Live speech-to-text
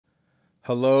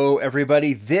Hello,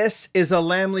 everybody. This is a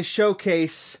Lamley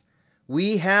Showcase.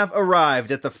 We have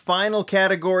arrived at the final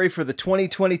category for the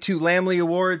 2022 Lamley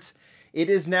Awards.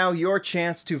 It is now your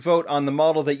chance to vote on the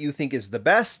model that you think is the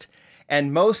best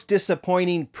and most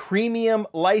disappointing premium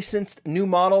licensed new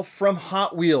model from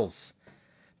Hot Wheels.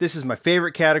 This is my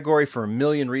favorite category for a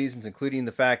million reasons, including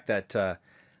the fact that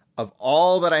of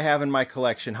all that I have in my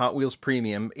collection, Hot Wheels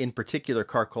Premium, in particular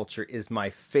car culture, is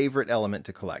my favorite element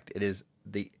to collect. It is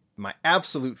my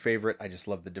absolute favorite. I just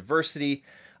love the diversity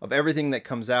of everything that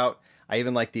comes out. I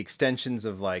even like the extensions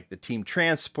of like the Team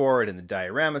Transport and the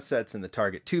diorama sets and the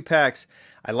Target 2-packs.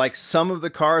 I like some of the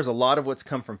cars, a lot of what's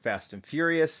come from Fast and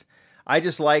Furious. I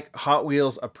just like Hot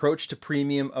Wheels' approach to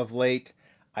premium of late.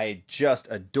 I just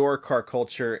adore car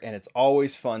culture, and it's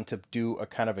always fun to do a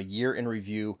kind of a year in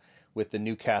review with the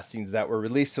new castings that were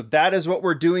released. So that is what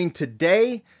we're doing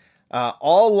today.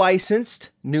 All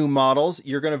licensed new models.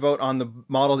 You're going to vote on the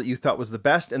model that you thought was the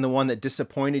best and the one that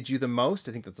disappointed you the most.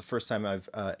 I think that's the first time I've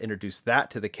introduced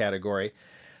that to the category.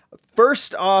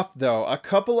 First off, though, a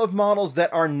couple of models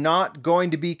that are not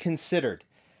going to be considered.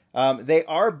 They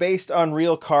are based on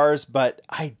real cars, but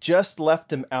I just left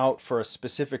them out for a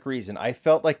specific reason. I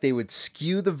felt like they would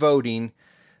skew the voting.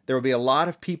 There will be a lot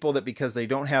of people that, because they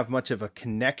don't have much of a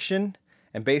connection,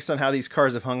 and based on how these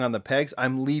cars have hung on the pegs,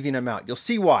 I'm leaving them out. You'll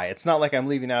see why. It's not like I'm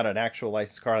leaving out an actual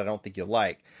licensed car I don't think you'll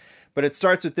like. But it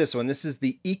starts with this one. This is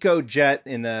the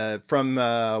EcoJet from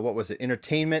what was it,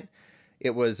 Entertainment.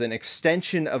 It was an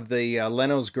extension of the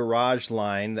Leno's Garage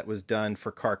line that was done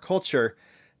for car culture.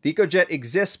 The EcoJet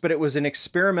exists, but it was an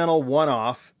experimental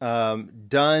one-off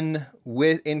done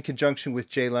in conjunction with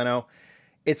Jay Leno.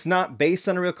 It's not based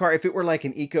on a real car. If it were like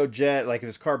an EcoJet, like if it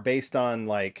was a car based on,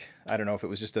 like, I don't know, if it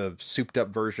was just a souped up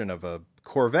version of a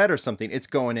Corvette or something, it's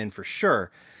going in for sure.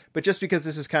 But just because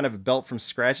this is kind of built from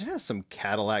scratch, it has some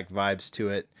Cadillac vibes to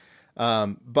it.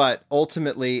 But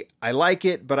ultimately, I like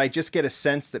it, but I just get a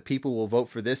sense that people will vote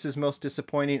for this as most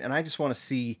disappointing, and I just want to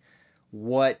see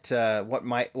what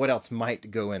else might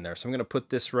go in there. So I'm going to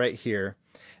put this right here.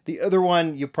 The other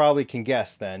one you probably can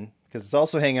guess then, because it's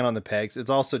also hanging on the pegs. It's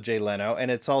also Jay Leno,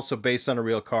 and it's also based on a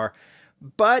real car,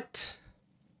 but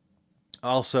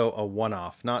also a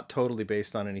one-off, not totally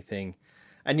based on anything.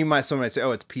 And someone might say,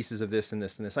 oh, it's pieces of this and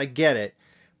this and this. I get it,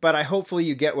 but hopefully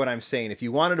you get what I'm saying. If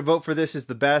you wanted to vote for this as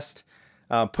the best,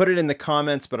 put it in the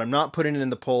comments, but I'm not putting it in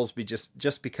the polls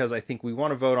just because I think we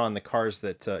want to vote on the cars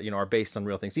that are based on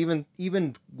real things.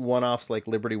 Even one-offs like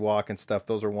Liberty Walk and stuff,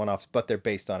 those are one-offs, but they're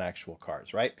based on actual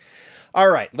cars, right? All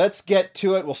right, let's get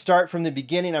to it. We'll start from the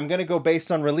beginning. I'm going to go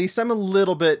based on release.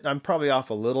 I'm probably off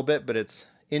a little bit, but it's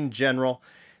in general.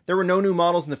 There were no new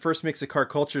models in the first mix of car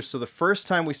culture, so the first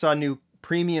time we saw new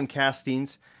premium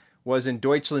castings was in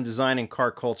Deutschland Design and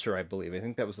Car Culture, I believe. I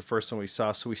think that was the first one we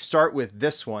saw. So we start with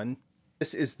this one.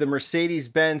 This is the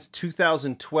Mercedes-Benz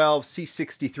 2012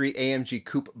 C63 AMG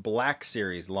Coupe Black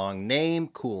Series. Long name,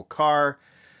 cool car.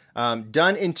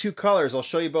 Done in two colors. I'll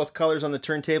show you both colors on the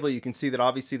turntable. You can see that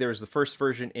obviously there was the first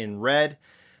version in red,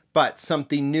 but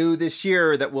something new this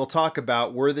year that we'll talk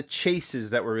about were the chases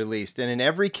that were released. And in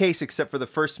every case except for the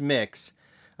first mix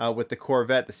with the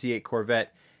Corvette, the C8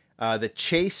 Corvette, the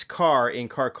chase car in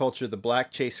car culture, the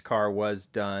black chase car, was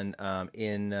done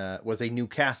was a new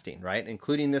casting, right?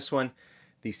 Including this one,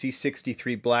 the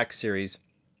C63 Black Series.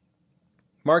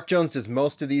 Mark Jones does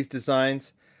most of these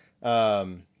designs.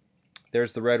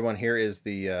 There's the red one. Here is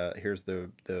here's the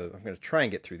I'm going to try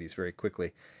and get through these very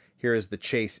quickly. Here is the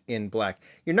chase in black.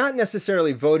 You're not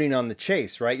necessarily voting on the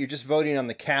chase, right? You're just voting on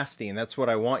the casting. That's what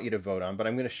I want you to vote on. But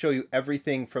I'm going to show you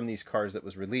everything from these cars that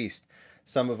was released.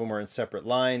 Some of them were in separate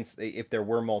lines, if there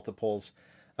were multiples.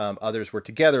 Others were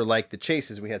together, like the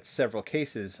chases. We had several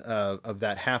cases of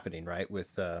that happening, right, with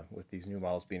these new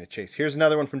models being a chase. Here's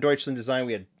another one from Deutschland Design.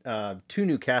 We had two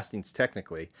new castings,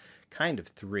 technically, kind of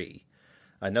three.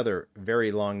 Another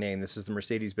very long name. This is the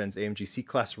Mercedes-Benz AMG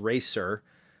C-Class Racer,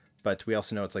 but we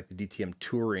also know it's like the DTM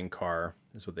touring car,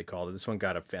 is what they called it. This one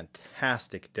got a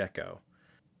fantastic deco.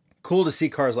 Cool to see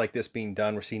cars like this being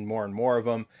done. We're seeing more and more of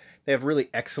them. They have really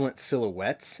excellent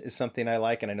silhouettes, is something I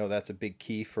like, and I know that's a big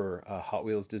key for Hot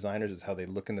Wheels designers, is how they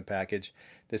look in the package.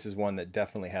 This is one that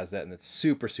definitely has that, and it's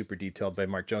super, super detailed by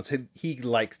Mark Jones. He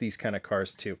likes these kind of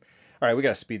cars too. All right, we got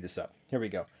to speed this up. Here we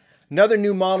go. Another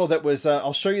new model that was,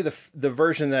 I'll show you the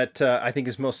version that I think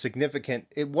is most significant.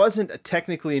 It wasn't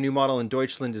technically a new model in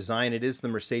Deutschland Design. It is the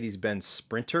Mercedes-Benz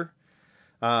Sprinter.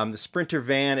 The Sprinter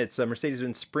van, it's a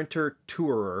Mercedes-Benz Sprinter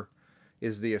Tourer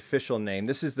is the official name.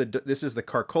 This is the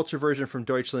car culture version from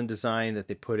Deutschland Design that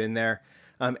they put in there.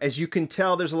 As you can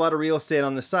tell, there's a lot of real estate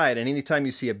on the side, and anytime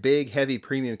you see a big, heavy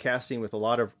premium casting with a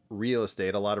lot of real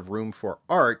estate, a lot of room for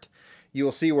art, you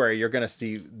will see where you're going to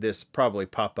see this probably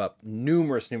pop up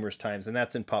numerous times, and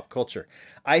that's in pop culture.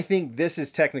 I think this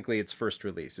is technically its first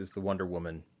release, is the Wonder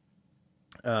Woman.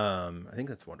 I think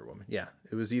that's Wonder Woman. Yeah,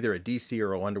 it was either a DC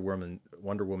or a Wonder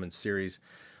Woman series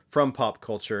from pop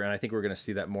culture, and I think we're going to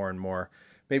see that more and more.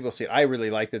 Maybe we'll see. I really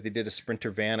like that they did a Sprinter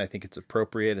van. I think it's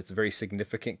appropriate. It's a very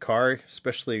significant car,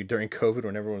 especially during COVID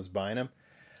when everyone was buying them.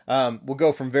 We'll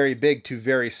go from very big to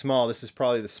very small. This is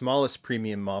probably the smallest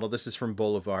premium model. This is from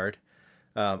Boulevard.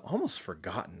 Almost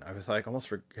forgotten. I was like,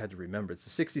 had to remember. It's the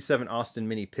 67 Austin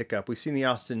Mini pickup. We've seen the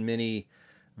Austin Mini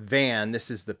van. This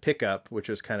is the pickup, which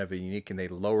was kind of a unique, and they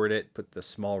lowered it, put the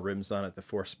small rims on it, the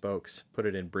 4 spokes, put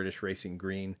it in British Racing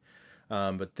Green.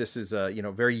 But this is a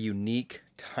very unique,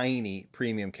 tiny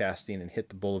premium casting, and hit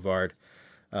the Boulevard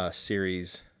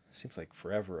series. Seems like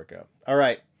forever ago. All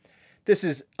right. This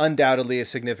is undoubtedly a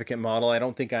significant model. I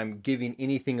don't think I'm giving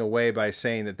anything away by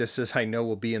saying that this is, I know,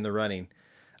 will be in the running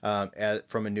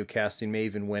from a new casting, may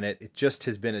even win it. It just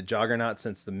has been a juggernaut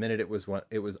since the minute it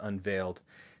was unveiled.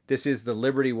 This is the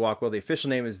Liberty Walk. Well, the official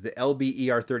name is the LBE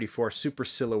R34 Super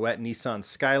Silhouette Nissan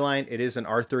Skyline. It is an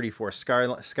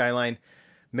R34 Skyline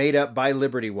made up by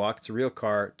Liberty Walk. It's a real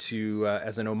car to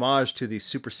as an homage to these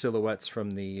super silhouettes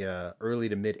from the early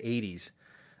to mid 80s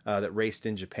that raced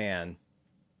in Japan.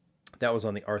 That was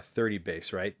on the R30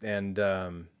 base, right? And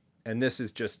this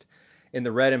is just in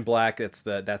the red and black. That's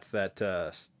that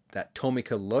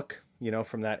Tomica look,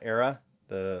 from that era.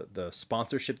 The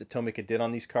sponsorship that Tomica did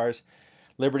on these cars.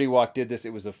 Liberty Walk did this.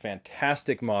 It was a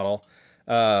fantastic model.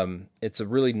 It's a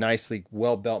really nicely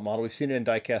well-built model. We've seen it in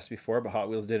diecast before, but Hot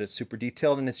Wheels did it super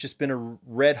detailed, and it's just been a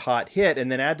red-hot hit.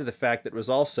 And then add to the fact that it was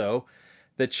also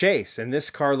the chase, and this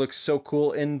car looks so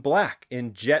cool in black,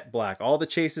 in jet black. All the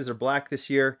chases are black this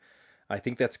year. I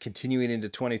think that's continuing into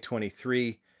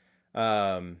 2023.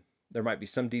 There might be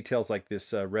some details like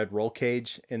this red roll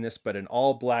cage in this, but an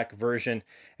all-black version.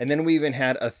 And then we even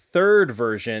had a third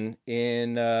version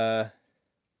in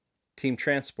Team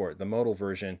Transport, the modal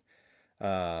version.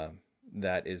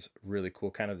 That is really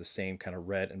cool, kind of the same kind of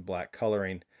red and black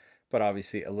coloring, but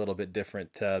obviously a little bit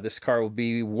different. This car will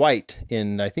be white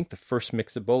in, I think, the first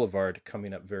mix of Boulevard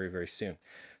coming up very, very soon.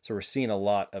 So we're seeing a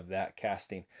lot of that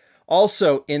casting.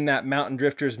 Also in that Mountain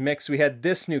Drifters mix, we had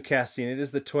this new casting. It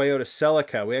is the Toyota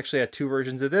Celica. We actually had 2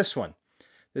 versions of this one.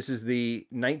 This is the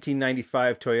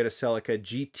 1995 Toyota Celica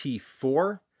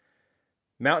GT4.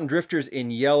 Mountain Drifters in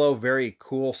yellow, very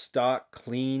cool, stock,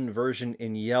 clean version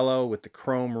in yellow with the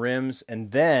chrome rims.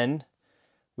 And then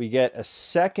we get a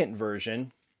second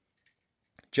version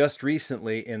just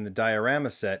recently in the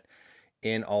diorama set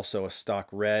in also a stock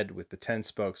red with the 10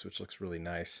 spokes, which looks really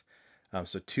nice.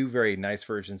 So 2 very nice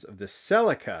versions of the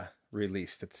Celica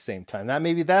released at the same time.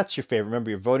 Maybe that's your favorite. Remember,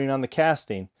 you're voting on the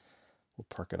casting. We'll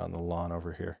park it on the lawn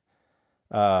over here.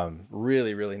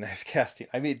 Really, really nice casting.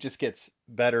 I mean, it just gets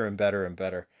better and better and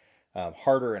better.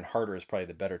 Harder and harder is probably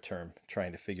the better term,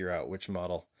 trying to figure out which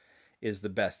model is the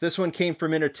best. This one came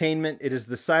from Entertainment. It is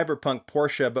the Cyberpunk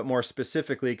Porsche, but more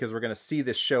specifically, because we're going to see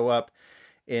this show up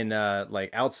in like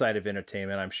outside of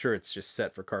Entertainment. I'm sure it's just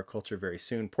set for car culture very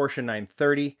soon. Porsche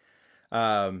 930.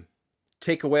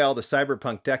 Take away all the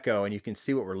Cyberpunk deco, and you can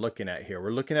see what we're looking at here.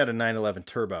 We're looking at a 911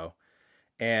 Turbo.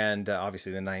 And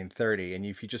obviously the 930. And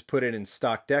if you just put it in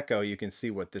stock deco, you can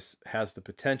see what this has the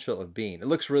potential of being. It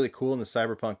looks really cool in the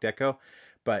Cyberpunk deco,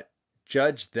 but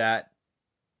judge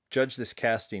this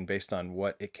casting based on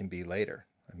what it can be later.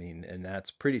 I mean, and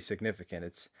that's pretty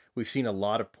significant. We've seen a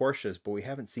lot of Porsches, but we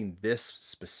haven't seen this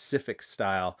specific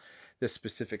style, this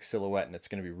specific silhouette, and it's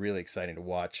going to be really exciting to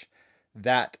watch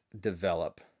that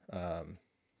develop and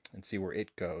see where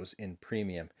it goes in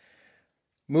premium.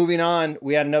 Moving on,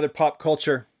 we had another pop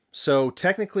culture. So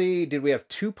technically, did we have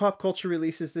 2 pop culture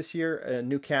releases this year?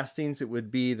 New castings. It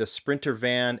would be the Sprinter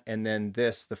van and then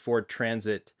the Ford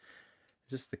Transit.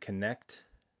 Is this the Connect?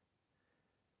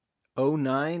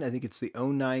 09? I think it's the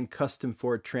 09 Custom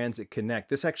Ford Transit Connect.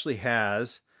 This actually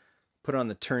has, put it on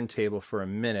the turntable for a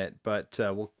minute, but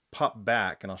we'll pop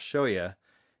back and I'll show you.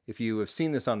 If you have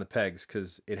seen this on the pegs,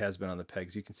 because it has been on the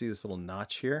pegs, you can see this little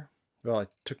notch here. Well, it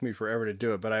took me forever to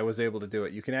do it, but I was able to do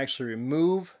it. You can actually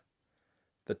remove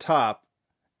the top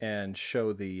and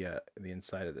show the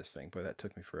inside of this thing. Boy, that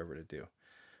took me forever to do.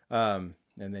 And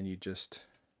then you just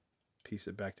piece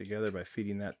it back together by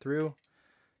feeding that through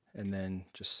and then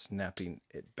just snapping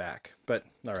it back. But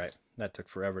all right, that took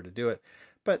forever to do it.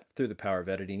 But through the power of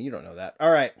editing, you don't know that.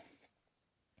 All right.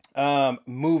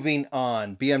 Moving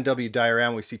on, BMW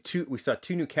diorama. We saw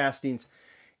 2 new castings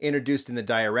introduced in the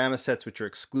diorama sets, which are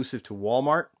exclusive to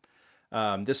Walmart.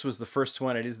 This was the first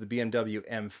one. It is the BMW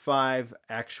M5.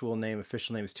 Actual name,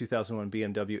 official name is 2001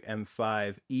 BMW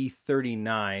M5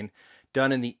 E39.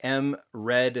 Done in the M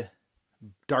red,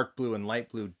 dark blue, and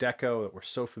light blue deco that we're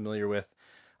so familiar with.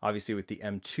 Obviously with the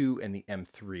M2 and the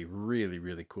M3. Really,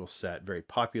 really cool set. Very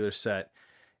popular set.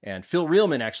 And Phil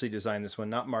Reelman actually designed this one,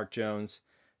 not Mark Jones.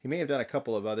 He may have done a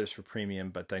couple of others for premium,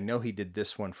 but I know he did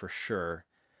this one for sure.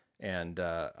 And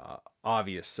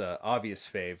obvious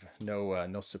fave.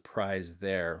 No surprise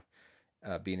there,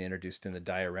 being introduced in the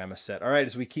diorama set. All right,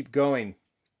 as we keep going,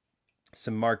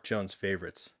 some Mark Jones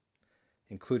favorites,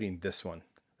 including this one.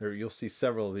 There, you'll see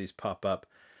several of these pop up.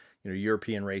 You know,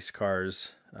 European race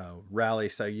cars, rally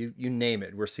style, you name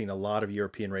it. We're seeing a lot of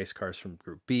European race cars from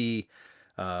Group B,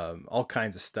 all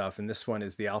kinds of stuff. And this one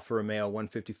is the Alfa Romeo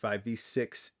 155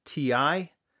 V6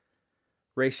 Ti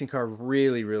racing car.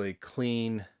 Really, really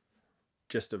clean.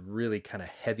 Just a really kind of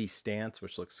heavy stance,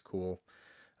 which looks cool.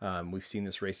 We've seen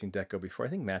this racing deco before. I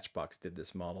think Matchbox did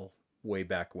this model way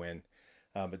back when.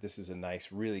 But this is a nice,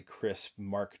 really crisp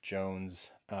Mark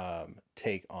Jones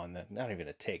take on the, not even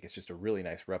a take, it's just a really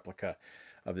nice replica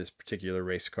of this particular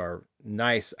race car.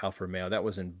 Nice Alfa Romeo. That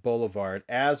was in Boulevard,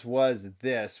 as was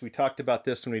this. We talked about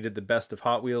this when we did the Best of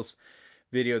Hot Wheels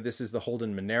video. This is the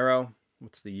Holden Monero.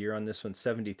 What's the year on this one?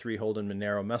 73 Holden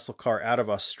Monero muscle car out of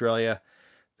Australia.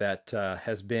 That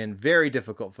has been very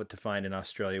difficult to find in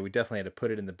Australia. We definitely had to put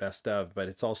it in the best of, but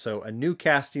it's also a new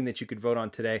casting that you could vote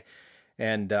on today.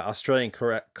 And Australian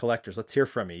collectors, let's hear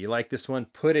from you. You like this one?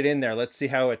 Put it in there. Let's see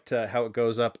how it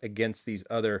goes up against these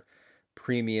other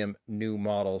premium new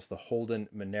models, the Holden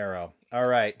Monero. All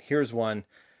right, here's one.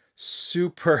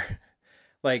 Super,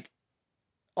 like,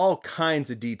 all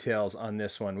kinds of details on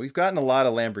this one. We've gotten a lot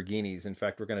of Lamborghinis. In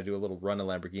fact, we're going to do a little run of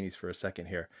Lamborghinis for a second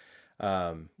here.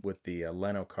 With the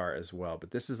Leno car as well.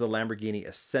 But this is the Lamborghini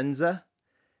Essenza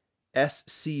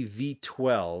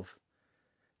SCV12.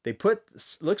 They put,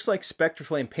 looks like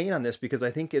Spectraflame paint on this, because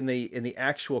I think in the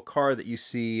actual car that you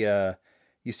see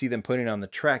them putting on the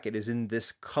track, it is in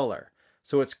this color.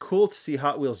 So it's cool to see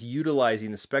Hot Wheels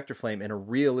utilizing the Spectraflame in a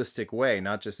realistic way,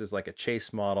 not just as like a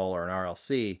chase model or an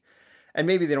RLC. And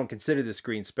maybe they don't consider this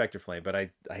green Spectraflame, but I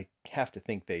have to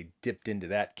think they dipped into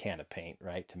that can of paint,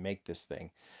 right, to make this thing.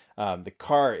 The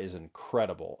car is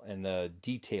incredible, and the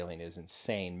detailing is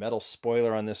insane. Metal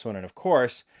spoiler on this one, and of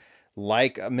course,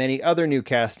 like many other new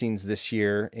castings this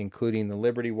year, including the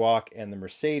Liberty Walk and the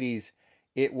Mercedes,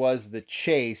 it was the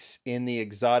chase in the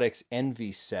Exotics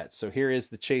Envy set. So here is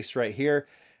the chase right here.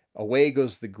 Away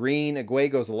goes the green, away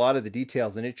goes a lot of the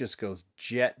details, and it just goes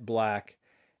jet black,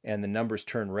 and the numbers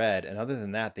turn red. And other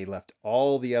than that, they left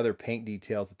all the other paint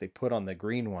details that they put on the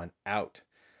green one out.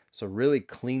 So really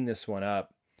clean this one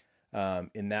up.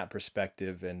 In that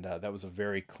perspective, and that was a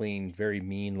very clean, very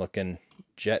mean looking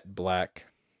jet black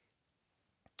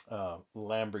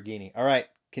Lamborghini. All right,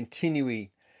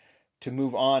 continuing to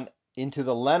move on into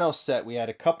the Leno set. We had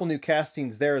a couple new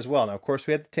castings there as well. Now, of course,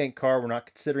 we had the tank car. We're not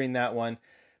considering that one,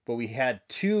 but we had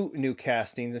two new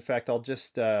castings. In fact, I'll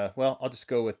just go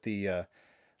with the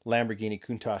Lamborghini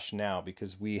Countach now,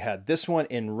 because we had this one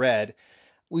in red.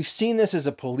 We've seen this as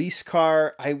a police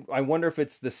car. I wonder if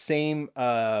it's the same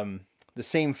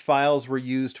files were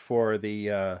used for the,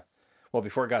 well,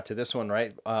 before I got to this one,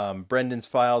 right? Brendan's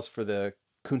files for the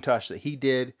Countach that he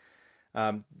did.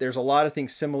 There's a lot of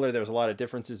things similar. There's a lot of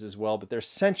differences as well, but they're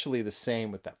essentially the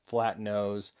same with that flat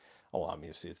nose. Oh, well,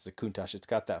 obviously it's the Countach. It's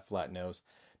got that flat nose.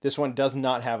 This one does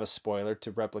not have a spoiler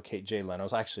to replicate Jay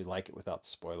Leno's. I actually like it without the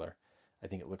spoiler. I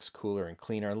think it looks cooler and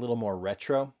cleaner, a little more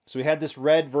retro. So we had this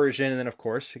red version, and then of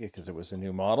course, because it was a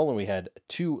new model, and we had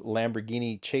two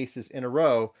Lamborghini chases in a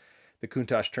row, the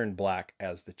Countach turned black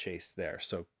as the chase there.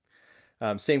 So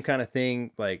same kind of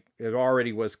thing, like it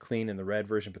already was clean in the red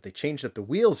version, but they changed up the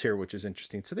wheels here, which is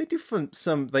interesting. So they do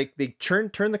some like they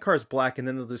turn the cars black, and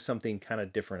then they'll do something kind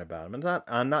of different about them.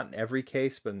 And not in every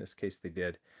case, but in this case they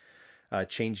did,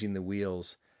 changing the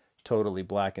wheels totally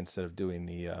black instead of doing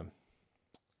the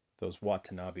those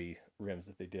Watanabe rims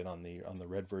that they did on the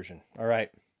red version. All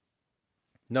right,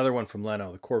 another one from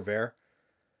Leno, the Corvair.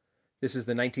 This is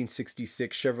the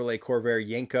 1966 Chevrolet Corvair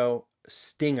Yenko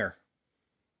Stinger.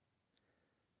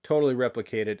 Totally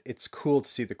replicated. It's cool to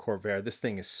see the Corvair. This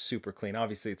thing is super clean.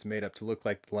 Obviously, it's made up to look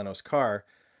like Leno's car,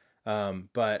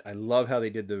 but I love how they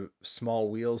did the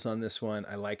small wheels on this one.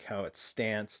 I like how it's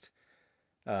stanced.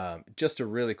 Just a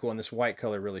really cool, and this white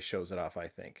color really shows it off, I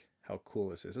think. How cool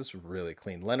this is. This is really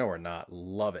clean. Leno or not,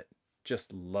 love it.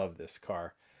 Just love this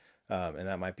car. And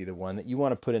that might be the one that you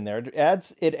want to put in there.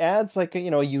 It adds like a,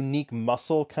 a unique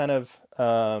muscle kind of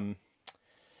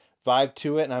vibe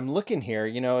to it. And I'm looking here,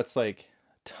 you know, it's like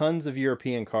tons of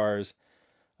European cars,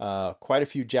 quite a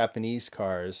few Japanese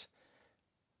cars.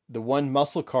 The one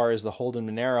muscle car is the Holden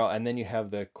Monero, and then you have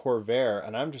the Corvair.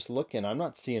 And I'm just looking, I'm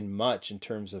not seeing much in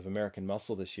terms of American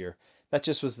muscle this year. That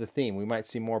just was the theme. We might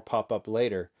see more pop up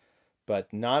later,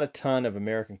 but not a ton of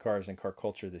American cars in car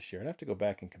culture this year. I'd have to go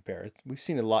back and compare. We've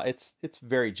seen a lot. It's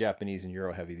very Japanese and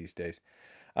Euro heavy these days.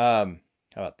 How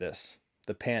about this?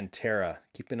 The Pantera,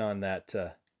 keeping on that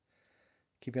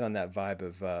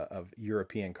vibe of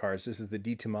European cars. This is the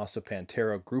Di Tommaso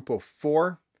Pantera Gruppo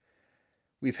 4.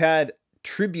 We've had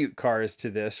tribute cars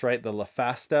to this, right? The La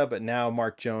Fasta, but now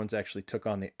Mark Jones actually took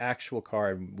on the actual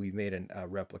car, and we made a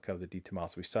replica of the Di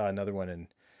Tommaso. We saw another one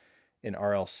in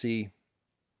RLC.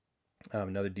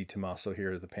 Another Di Tommaso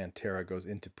here. The Pantera goes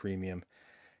into premium,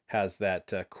 has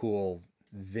that cool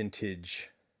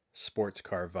vintage sports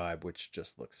car vibe, which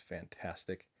just looks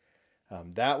fantastic.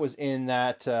 That was in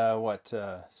that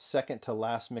second to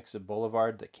last mix of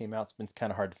Boulevard that came out. It's been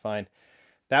kind of hard to find.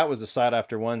 That was a sought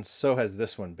after one. So has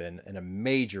this one been, in a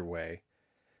major way.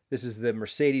 This is the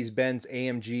Mercedes-Benz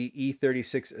AMG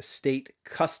E36 Estate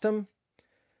Custom.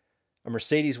 A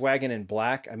Mercedes wagon in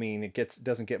black. I mean, it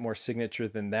doesn't get more signature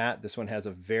than that. This one has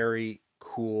a very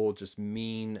cool, just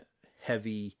mean,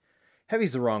 heavy.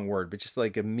 Heavy's the wrong word, but just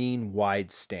like a mean,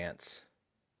 wide stance.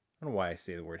 I don't know why I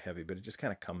say the word heavy, but it just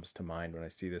kind of comes to mind when I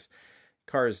see this.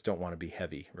 Cars don't want to be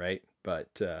heavy, right?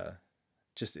 But I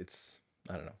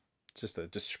don't know. It's just a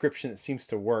description that seems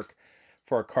to work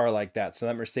for a car like that. So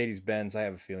that Mercedes-Benz, I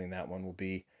have a feeling that one will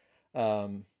be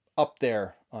up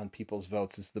there on people's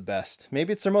votes as the best.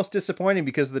 Maybe it's their most disappointing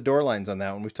because of the door lines on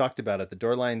that one. We've talked about it. The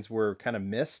door lines were kind of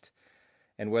missed,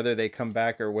 and whether they come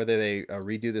back or whether they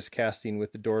redo this casting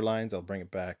with the door lines, I'll bring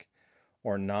it back,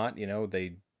 or not. You know,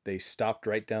 they stopped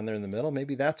right down there in the middle.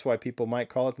 Maybe that's why people might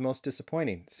call it the most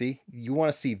disappointing. See, you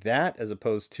want to see that as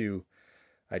opposed to,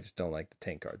 I just don't like the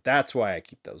tank car. That's why I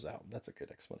keep those out. That's a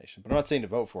good explanation. But I'm not saying to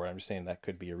vote for it. I'm just saying that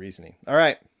could be a reasoning. All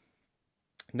right.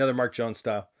 Another Mark Jones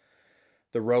style.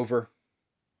 The Rover.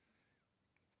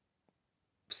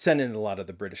 Sending a lot of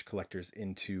the British collectors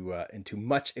into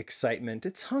much excitement.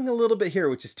 It's hung a little bit here,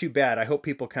 which is too bad. I hope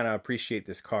people kind of appreciate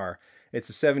this car. It's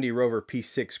a 70 Rover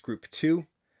P6 Group 2.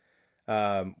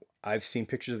 I've seen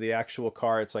pictures of the actual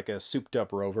car. It's like a souped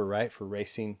up Rover, right, for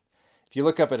racing. If you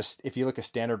look a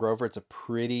standard Rover, it's a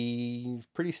pretty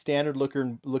standard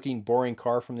looking boring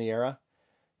car from the era,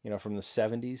 you know, from the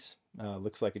 70s.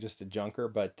 Looks like just a junker,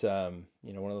 but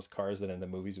you know, one of those cars that in the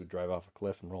movies would drive off a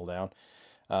cliff and roll down.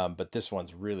 But this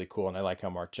one's really cool, and I like how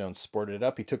Mark Jones sported it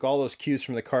up. He took all those cues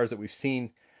from the cars that we've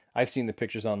seen. I've seen the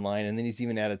pictures online, and then he's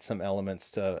even added some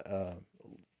elements to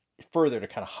further to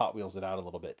kind of Hot Wheels it out a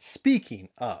little bit. Speaking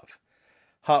of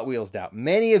Hot Wheels out,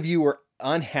 many of you were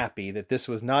unhappy that this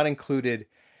was not included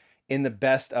in the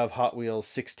best of Hot Wheels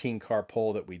 16 car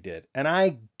poll that we did. And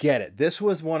I get it. This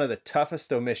was one of the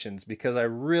toughest omissions because I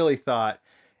really thought,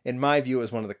 in my view, it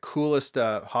was one of the coolest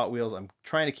Hot Wheels. I'm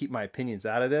trying to keep my opinions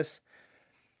out of this.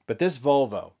 But this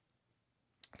Volvo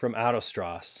from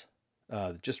Autostrasse,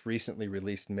 just recently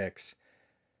released mix,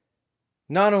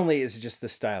 not only is it just the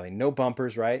styling, no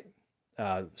bumpers, right?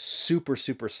 Super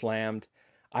slammed.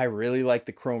 I really like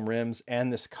the chrome rims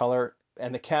and this color,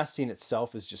 and the casting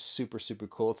itself is just super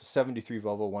cool. It's a 73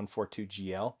 Volvo 142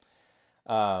 GL.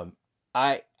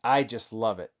 I just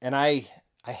love it. And I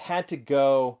had to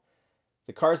go,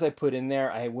 the cars I put in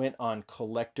there, I went on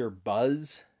Collector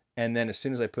Buzz. And then as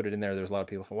soon as I put it in there, there's a lot of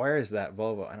people, where is that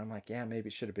Volvo? And I'm like, yeah, maybe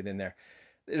it should have been in there.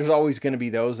 There's always going to be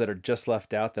those that are just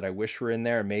left out that I wish were in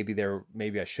there. And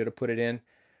maybe I should have put it in.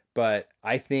 But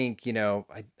I think, you know,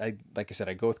 I like I said,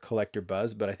 I go with Collector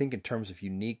Buzz. But I think in terms of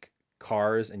unique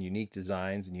cars and unique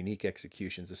designs and unique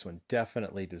executions, this one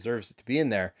definitely deserves it to be in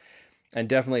there and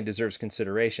definitely deserves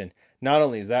consideration. Not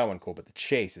only is that one cool, but the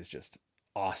chase is just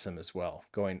awesome as well.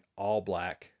 Going all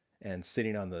black and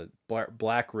sitting on the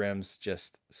black rims,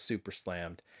 just super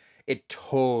slammed. It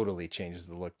totally changes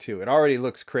the look too. It already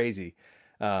looks crazy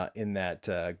in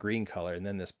that green color, and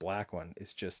then this black one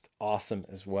is just awesome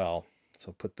as well.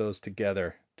 So put those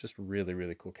together, just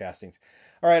really cool castings.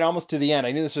 All right, almost to the end.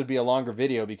 I knew this would be a longer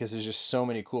video because there's just so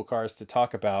many cool cars to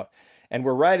talk about. And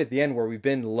we're right at the end where we've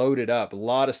been loaded up. A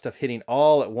lot of stuff hitting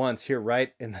all at once here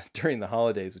right during the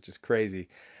holidays, which is crazy.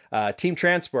 Team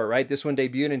Transport, right? This one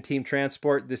debuted in Team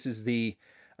Transport. This is the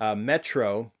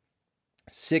Metro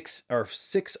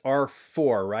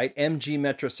 6R4, right? MG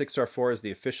Metro 6R4 is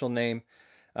the official name.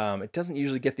 It doesn't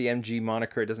usually get the MG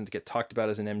moniker. It doesn't get talked about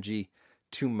as an MG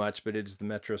too much, but it is the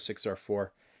Metro 6R4.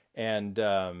 And,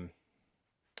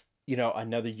 you know,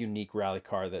 another unique rally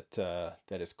car that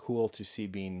is cool to see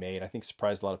being made. I think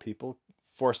surprised a lot of people.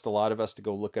 forced a lot of us to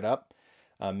go look it up.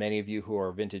 Many of you who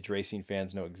are vintage racing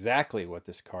fans know exactly what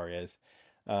this car is,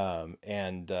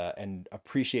 and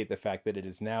appreciate the fact that it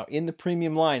is now in the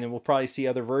premium line, and we'll probably see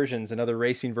other versions and other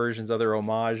racing versions, other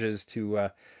homages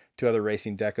to other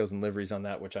racing decos and liveries on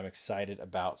that, which I'm excited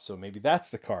about. So maybe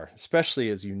that's the car, especially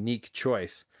as unique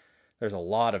choice. There's a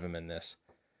lot of them in this.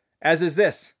 As is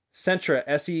this Sentra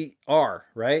SER,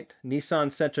 right?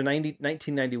 Nissan Sentra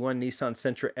 1991 Nissan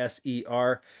Sentra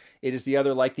SER. It is the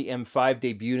other, like the M5,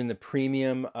 debuted in the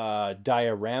premium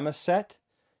diorama set.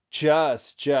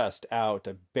 Just out.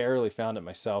 I barely found it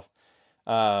myself.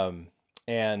 And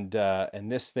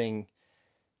this thing,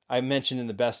 I mentioned in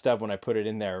the best of when I put it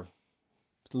in there,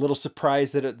 a little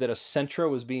surprised that a Sentra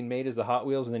was being made as the Hot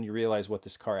Wheels, and then you realize what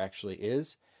this car actually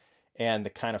is, and the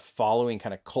kind of following,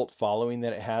 kind of cult following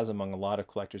that it has among a lot of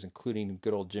collectors, including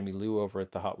good old Jimmy Lou over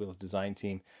at the Hot Wheels design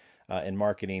team and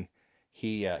marketing.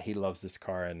 He loves this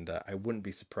car, and I wouldn't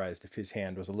be surprised if his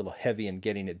hand was a little heavy in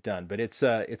getting it done. But it's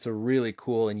a really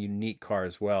cool and unique car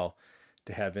as well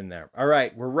to have in there. All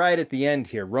right, we're right at the end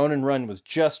here. Ronin Run was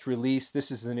just released. This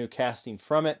is the new casting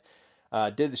from it.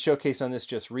 Did the showcase on this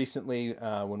just recently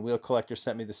when Wheel Collector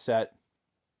sent me the set.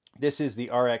 This is the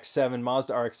RX-7,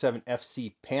 Mazda RX-7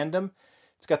 FC Pandem.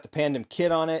 It's got the Pandem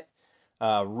kit on it.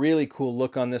 Really cool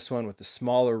look on this one with the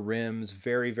smaller rims.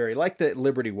 Very, very like the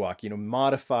Liberty Walk, you know,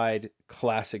 modified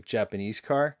classic Japanese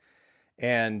car,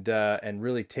 and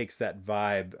really takes that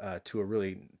vibe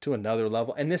to another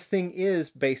level. And this thing is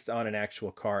based on an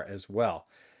actual car as well.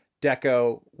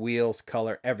 Deco, wheels,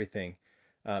 color, everything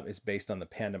is based on the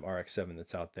Pandem RX-7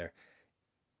 that's out there.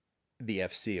 The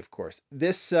FC, of course.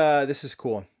 This is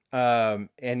cool. And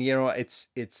you know,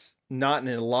 it's not in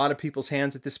a lot of people's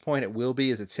hands at this point. It will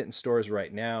be, as it's hitting stores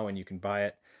right now, and you can buy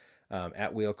it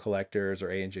at Wheel Collectors or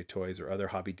A&J Toys or other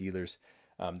hobby dealers.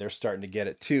 They're starting to get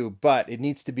it too, but it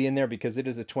needs to be in there because it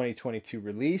is a 2022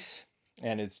 release,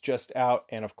 and it's just out.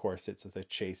 And of course, it's the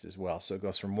chase as well. So it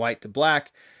goes from white to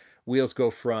black. Wheels go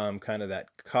from kind of that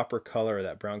copper color or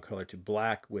that brown color to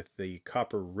black with the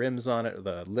copper rims on it, or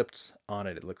the lips on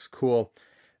it. It looks cool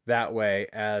that way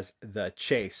as the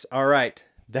chase. All right,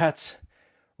 that's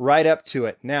right up to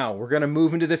it. Now we're going to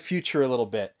move into the future a little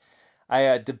bit.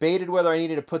 I debated whether I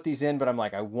needed to put these in, but I'm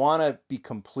like, I want to be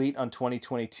complete on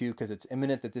 2022 because it's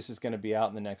imminent that this is going to be out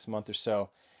in the next month or so.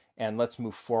 And let's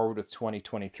move forward with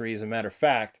 2023. As a matter of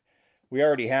fact, we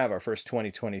already have our first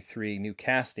 2023 new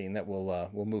casting that we'll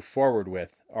move forward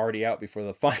with, already out before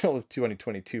the final of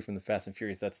 2022 from the Fast and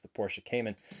Furious. That's the Porsche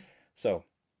Cayman. So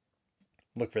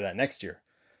look for that next year.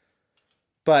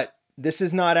 But this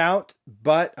is not out,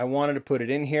 but I wanted to put it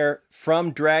in here.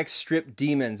 From Drag Strip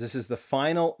Demons, this is the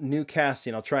final new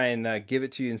casting. I'll try and give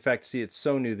it to you. In fact, see, it's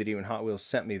so new that even Hot Wheels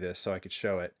sent me this so I could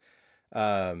show it.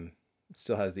 It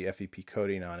still has the FEP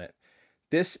coating on it.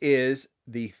 This is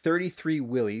the 33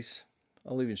 Willies.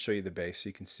 I'll even show you the base so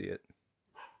you can see it.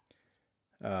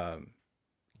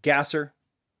 Gasser,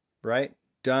 right?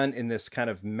 Done in this kind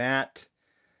of matte,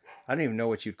 I don't even know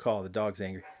what you'd call it. The dog's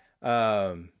angry.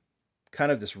 Kind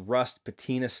of this rust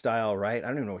patina style, right? I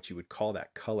don't even know what you would call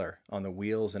that color on the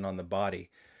wheels and on the body.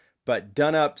 But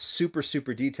done up super,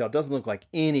 super detailed. Doesn't look like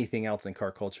anything else in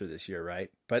car culture this year, right?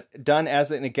 But done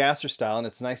as in a Gasser style, and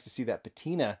it's nice to see that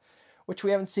patina, which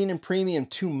we haven't seen in premium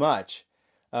too much.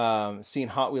 Seeing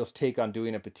Hot Wheels take on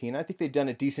doing a patina. I think they've done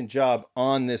a decent job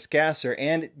on this Gasser,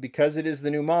 and because it is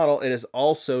the new model, it is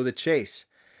also the chase.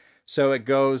 So it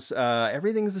goes,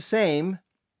 everything's the same,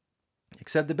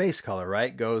 except the base color,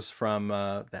 right? Goes from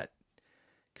that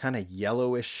kind of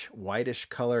yellowish, whitish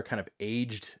color, kind of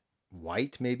aged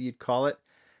white, maybe you'd call it,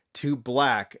 to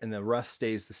black, and the rust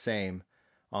stays the same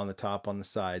on the top, on the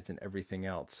sides, and everything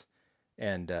else.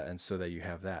 And so that you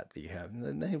have that you have. And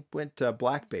then they went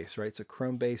black base, right? So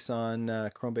chrome base on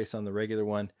the regular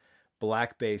one,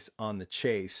 black base on the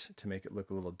chase to make it look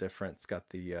a little different. It's got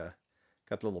the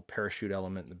little parachute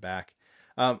element in the back.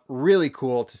 Really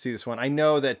cool to see this one. I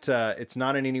know that it's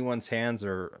not in anyone's hands,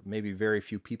 or maybe very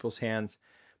few people's hands,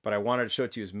 but I wanted to show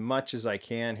it to you as much as I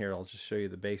can. Here, I'll just show you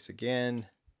the base again,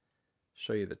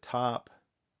 show you the top,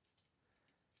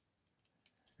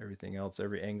 everything else,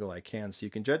 every angle I can, so you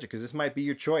can judge it, because this might be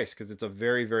your choice, because it's a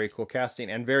very, very cool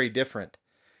casting and very different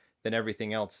than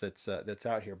everything else that's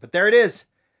out here. But there it is.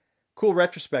 Cool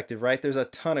retrospective, right? There's a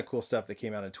ton of cool stuff that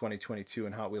came out in 2022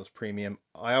 in Hot Wheels Premium.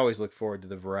 I always look forward to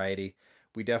the variety.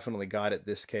 We definitely got it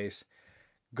this case.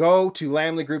 Go to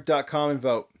lamleygroup.com and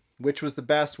vote. Which was the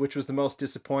best? Which was the most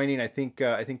disappointing? I think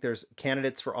there's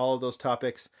candidates for all of those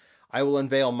topics. I will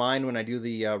unveil mine when I do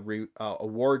the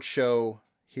award show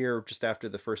here just after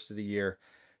the first of the year.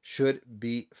 Should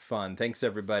be fun. Thanks,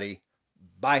 everybody.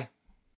 Bye.